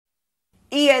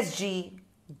ESG,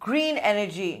 green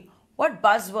energy, what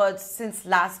buzzwords since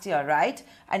last year, right?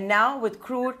 And now with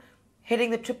crude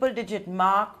hitting the triple-digit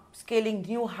mark, scaling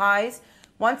new highs,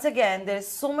 once again, there is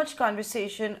so much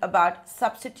conversation about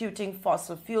substituting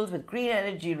fossil fuels with green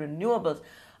energy, renewables.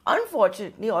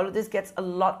 Unfortunately, all of this gets a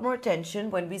lot more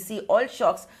attention when we see oil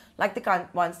shocks like the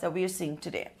ones that we are seeing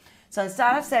today. So on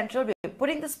Startup Central, we're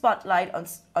putting the spotlight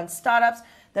on startups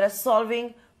that are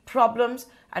solving problems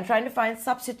and trying to find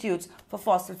substitutes for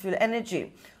fossil fuel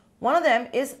energy. One of them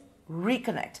is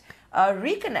ReConnect.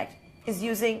 ReConnect is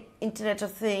using Internet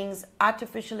of Things,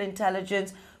 artificial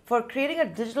intelligence for creating a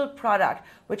digital product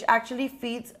which actually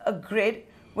feeds a grid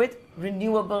with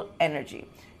renewable energy.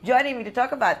 Joining me to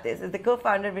talk about this is the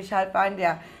co-founder Vishal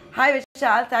Pandya. Hi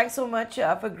Vishal, thanks so much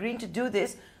for agreeing to do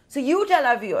this. So you tell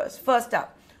our viewers, first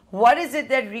up, what is it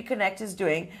that ReConnect is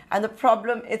doing and the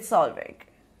problem it's solving?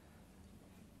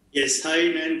 Yes, hi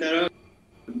Nayantara.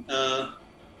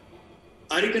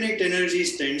 ReConnect Energy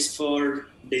stands for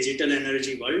Digital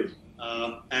Energy World,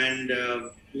 and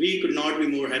we could not be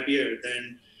more happier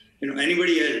than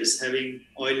anybody else having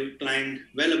oil climbed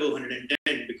well above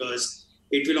 110, because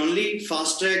it will only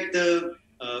fast track the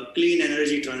clean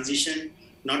energy transition,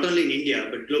 not only in India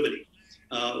but globally.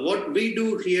 What we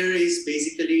do here is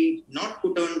basically not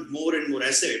put on more and more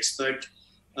assets, but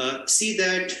see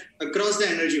that across the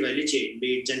energy value chain,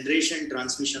 be it generation,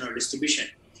 transmission, or distribution,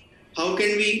 how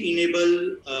can we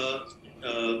enable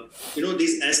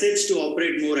these assets to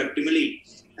operate more optimally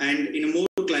and in a more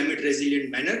climate resilient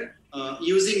manner,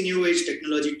 using new age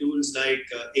technology tools like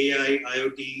AI,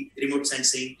 IoT, remote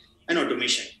sensing, and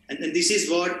automation. And this is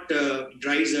what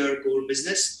drives our core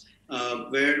business,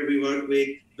 where we work with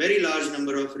very large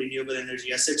number of renewable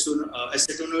energy asset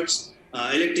owners,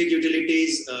 electric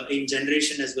utilities in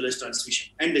generation as well as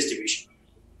transmission and distribution.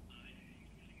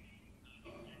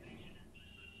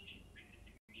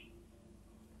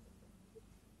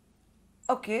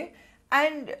 Okay,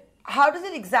 and how does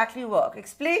it exactly work?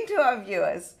 Explain to our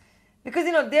viewers, because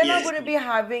they're not going to be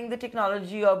having the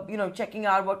technology of checking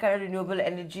out what kind of renewable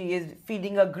energy is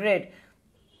feeding a grid.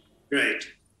 Right.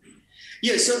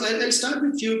 Yeah, so I'll start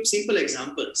with a few simple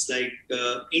examples. Like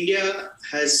India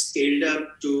has scaled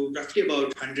up to roughly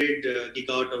about 100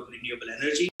 gigawatt of renewable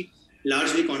energy,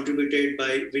 largely contributed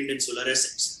by wind and solar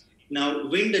assets. Now,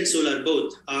 wind and solar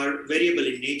both are variable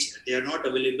in nature. They are not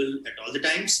available at all the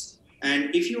times.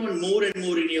 And if you want more and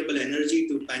more renewable energy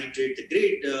to penetrate the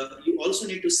grid, you also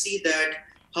need to see that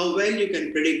how well you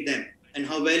can predict them and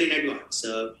how well in advance,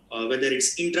 whether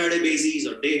it's intraday basis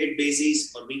or day ahead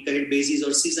basis or week ahead basis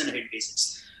or season ahead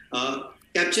basis.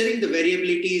 Capturing the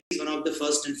variability is one of the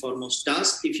first and foremost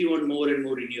tasks if you want more and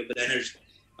more renewable energy.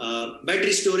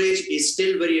 Battery storage is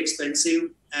still very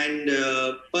expensive, and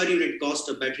per unit cost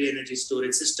of battery energy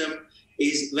storage system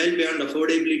is well beyond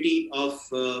affordability of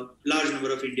large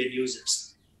number of Indian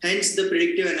users. Hence, the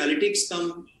predictive analytics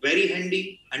come very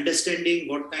handy, understanding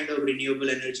what kind of renewable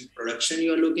energy production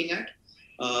you are looking at,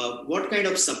 what kind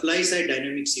of supply side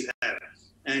dynamics you have.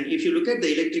 And if you look at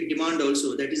the electric demand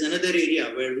also, that is another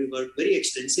area where we work very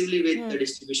extensively with the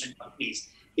distribution companies,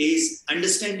 is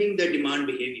understanding the demand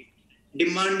behavior.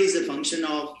 Demand is a function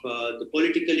of the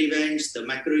political events, the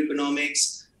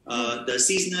macroeconomics, the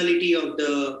seasonality of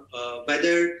the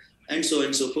weather, and so on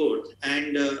and so forth.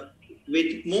 And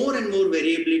with more and more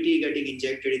variability getting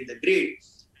injected in the grid,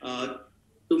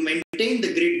 to maintain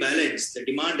the grid balance, the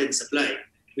demand and supply,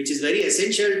 which is very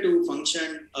essential to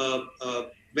function a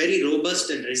very robust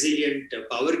and resilient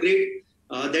power grid,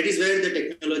 that is where the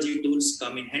technology tools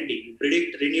come in handy. You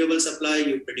predict renewable supply,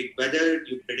 you predict weather,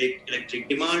 you predict electric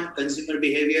demand, consumer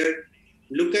behavior,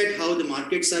 look at how the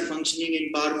markets are functioning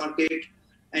in power market,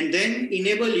 and then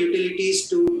enable utilities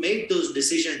to make those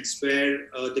decisions where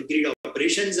the grid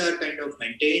operations are kind of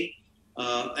maintained,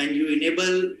 and you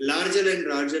enable larger and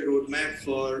larger roadmap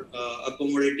for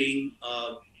accommodating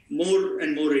more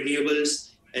and more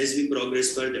renewables as we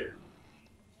progress further.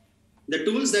 The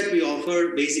tools that we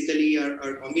offer basically are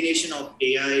a combination of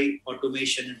AI,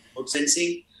 automation, and remote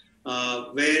sensing,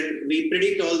 where we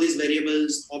predict all these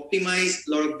variables, optimize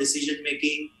a lot of decision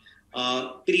making,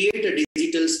 create a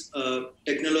digital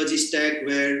technology stack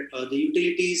where the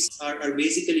utilities are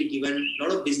basically given a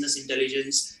lot of business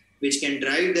intelligence, which can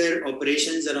drive their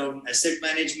operations around asset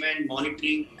management,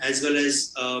 monitoring, as well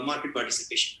as market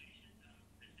participation.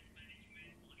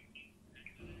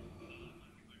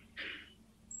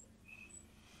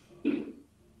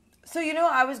 So,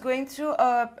 I was going through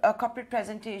a corporate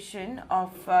presentation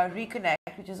of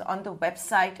ReConnect, which is on the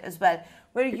website as well,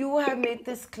 where you have made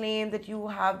this claim that you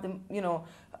have the,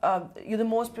 you're the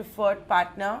most preferred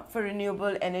partner for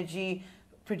renewable energy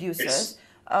producers. Yes.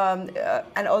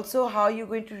 and also how you're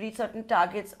going to reach certain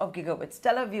targets of gigawatts.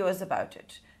 Tell our viewers about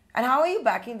it. And how are you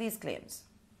backing these claims?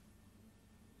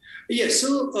 Yes,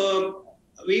 so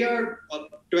we are a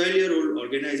 12-year-old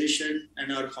organization,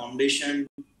 and our foundation,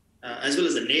 as well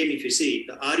as the name, if you see,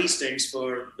 the RE stands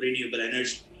for renewable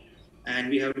energy. And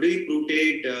we have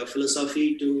deep-rooted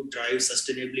philosophy to drive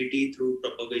sustainability through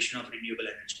propagation of renewable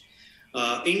energy.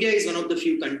 India is one of the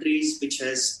few countries which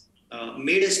has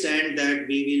made a stand that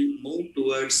we will move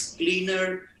towards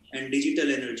cleaner and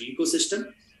digital energy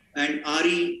ecosystem, and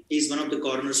RE is one of the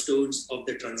cornerstones of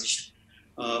the transition.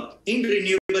 In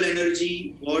renewable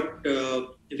energy, what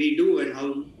we do and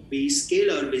how we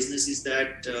scale our business is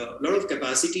that a lot of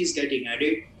capacity is getting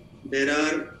added. There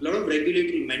are a lot of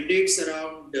regulatory mandates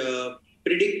around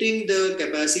predicting the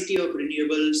capacity of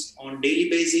renewables on daily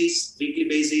basis, weekly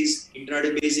basis,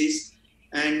 intraday basis.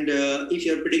 And if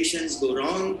your predictions go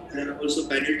wrong, there are also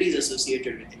penalties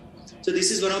associated with it. So this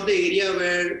is one of the area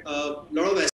where a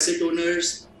lot of asset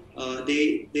owners,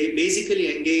 they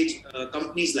basically engage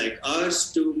companies like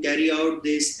ours to carry out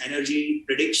this energy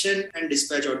prediction and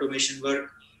dispatch automation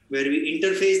work, where we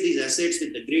interface these assets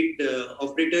with the grid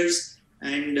operators,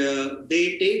 and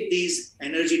they take these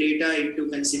energy data into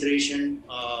consideration,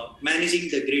 managing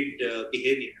the grid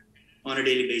behavior on a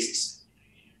daily basis.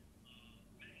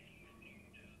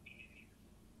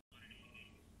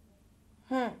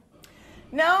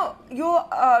 Now,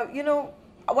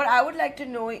 what I would like to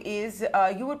know is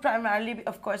you would primarily,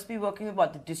 of course, be working with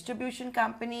what, the distribution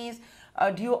companies.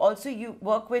 Do you also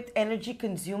work with energy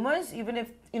consumers, even if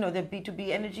they're B2B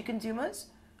energy consumers?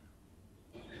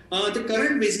 The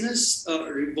current business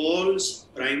revolves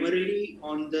primarily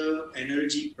on the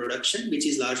energy production, which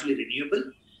is largely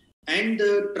renewable, and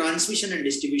the transmission and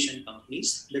distribution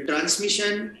companies. The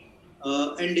transmission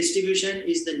and distribution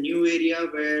is the new area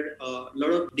where a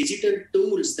lot of digital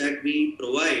tools that we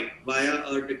provide via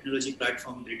our technology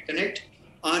platform ReConnect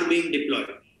are being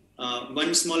deployed.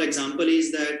 One small example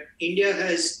is that India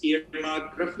has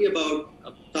earmarked roughly about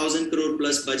 1,000 crore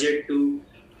plus budget to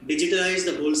digitalize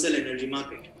the wholesale energy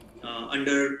market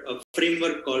under a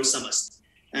framework called SAMAS.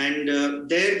 And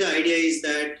there the idea is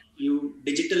that you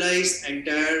digitalize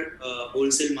entire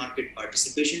wholesale market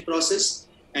participation process,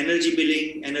 energy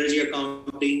billing, energy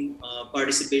accounting,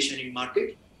 participation in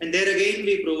market. And there again,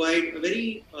 we provide a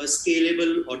very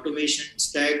scalable automation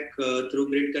stack through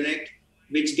ReConnect,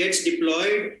 which gets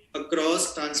deployed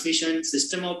across transmission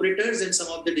system operators and some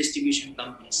of the distribution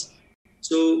companies.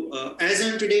 So as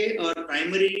on today, our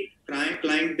primary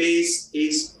client base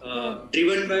is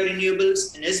driven by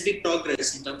renewables. And as we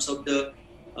progress in terms of the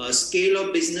scale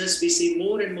of business, we see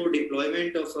more and more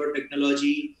deployment of our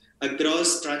technology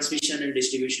across transmission and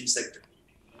distribution sector.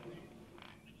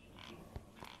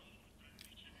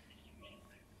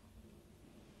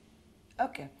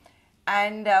 Okay.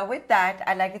 And with that,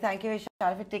 I'd like to thank you,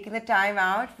 Vishal, for taking the time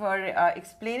out for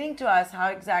explaining to us how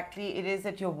exactly it is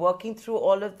that you're working through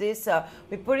all of this.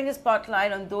 We're putting a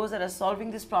spotlight on those that are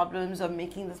solving these problems or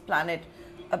making this planet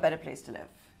a better place to live.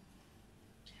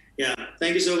 Yeah,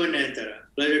 thank you so much, Nayantara.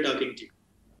 Pleasure talking to you.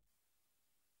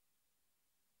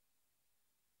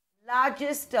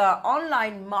 Largest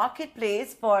online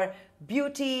marketplace for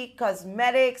beauty,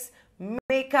 cosmetics,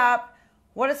 makeup.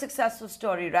 What a successful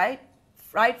story, right?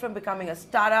 Right from becoming a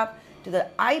startup to the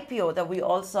IPO that we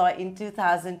all saw in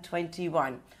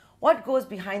 2021. What goes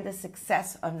behind the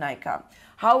success of Nykaa?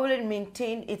 How will it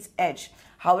maintain its edge?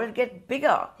 How will it get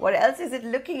bigger? What else is it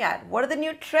looking at? What are the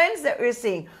new trends that we're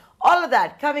seeing? All of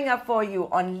that coming up for you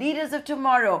on Leaders of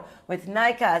Tomorrow with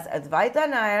Nykaa's Advaita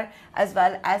Nair as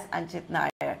well as Anchit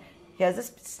Nair. Here's a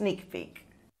sneak peek.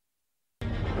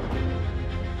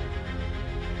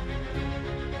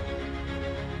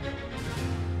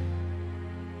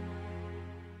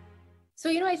 So,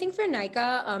 I think for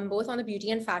Nykaa, both on the beauty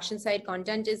and fashion side,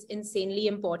 content is insanely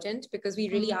important because we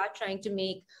really are trying to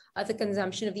make the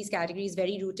consumption of these categories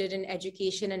very rooted in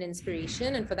education and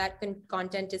inspiration. And for that,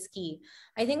 content is key.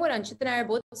 I think what Anchit and I are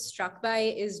both struck by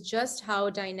is just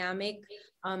how dynamic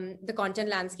the content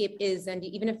landscape is. And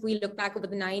even if we look back over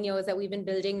the 9 years that we've been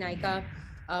building Nykaa,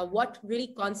 what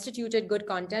really constituted good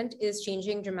content is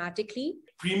changing dramatically.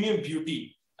 Premium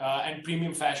beauty and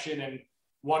premium fashion and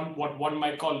what one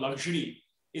might call luxury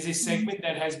is a segment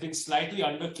that has been slightly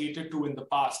under-catered to in the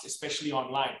past, especially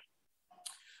online.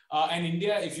 And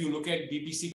India, if you look at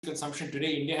BPC consumption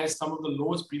today, India has some of the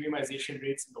lowest premiumization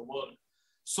rates in the world.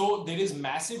 So there is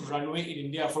massive runway in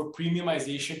India for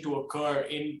premiumization to occur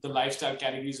in the lifestyle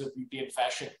categories of beauty and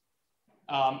fashion.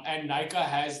 And Nykaa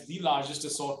has the largest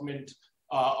assortment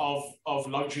of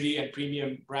luxury and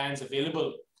premium brands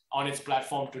available on its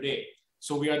platform today.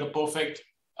 So we are the perfect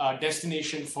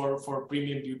destination for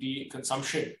premium beauty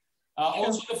consumption.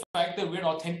 Also, the fact that we're an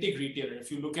authentic retailer.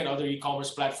 If you look at other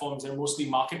e-commerce platforms, they're mostly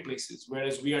marketplaces,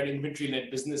 whereas we are an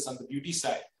inventory-led business on the beauty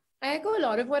side. I echo a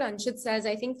lot of what Anshit says.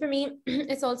 I think for me,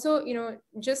 it's also,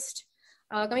 just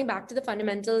coming back to the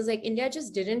fundamentals, like India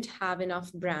just didn't have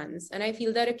enough brands. And I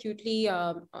feel that acutely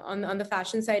on the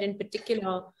fashion side in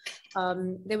particular,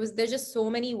 there's just so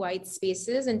many white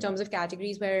spaces in terms of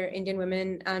categories where Indian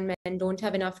women and men don't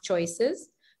have enough choices.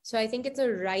 So I think it's a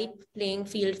ripe playing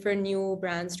field for new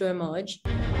brands to emerge.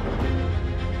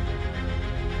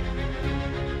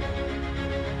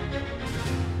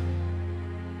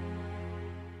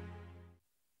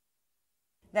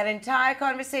 That entire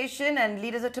conversation and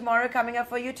Leaders of Tomorrow coming up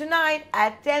for you tonight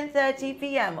at 10:30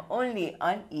 p.m. only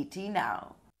on ET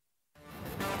Now.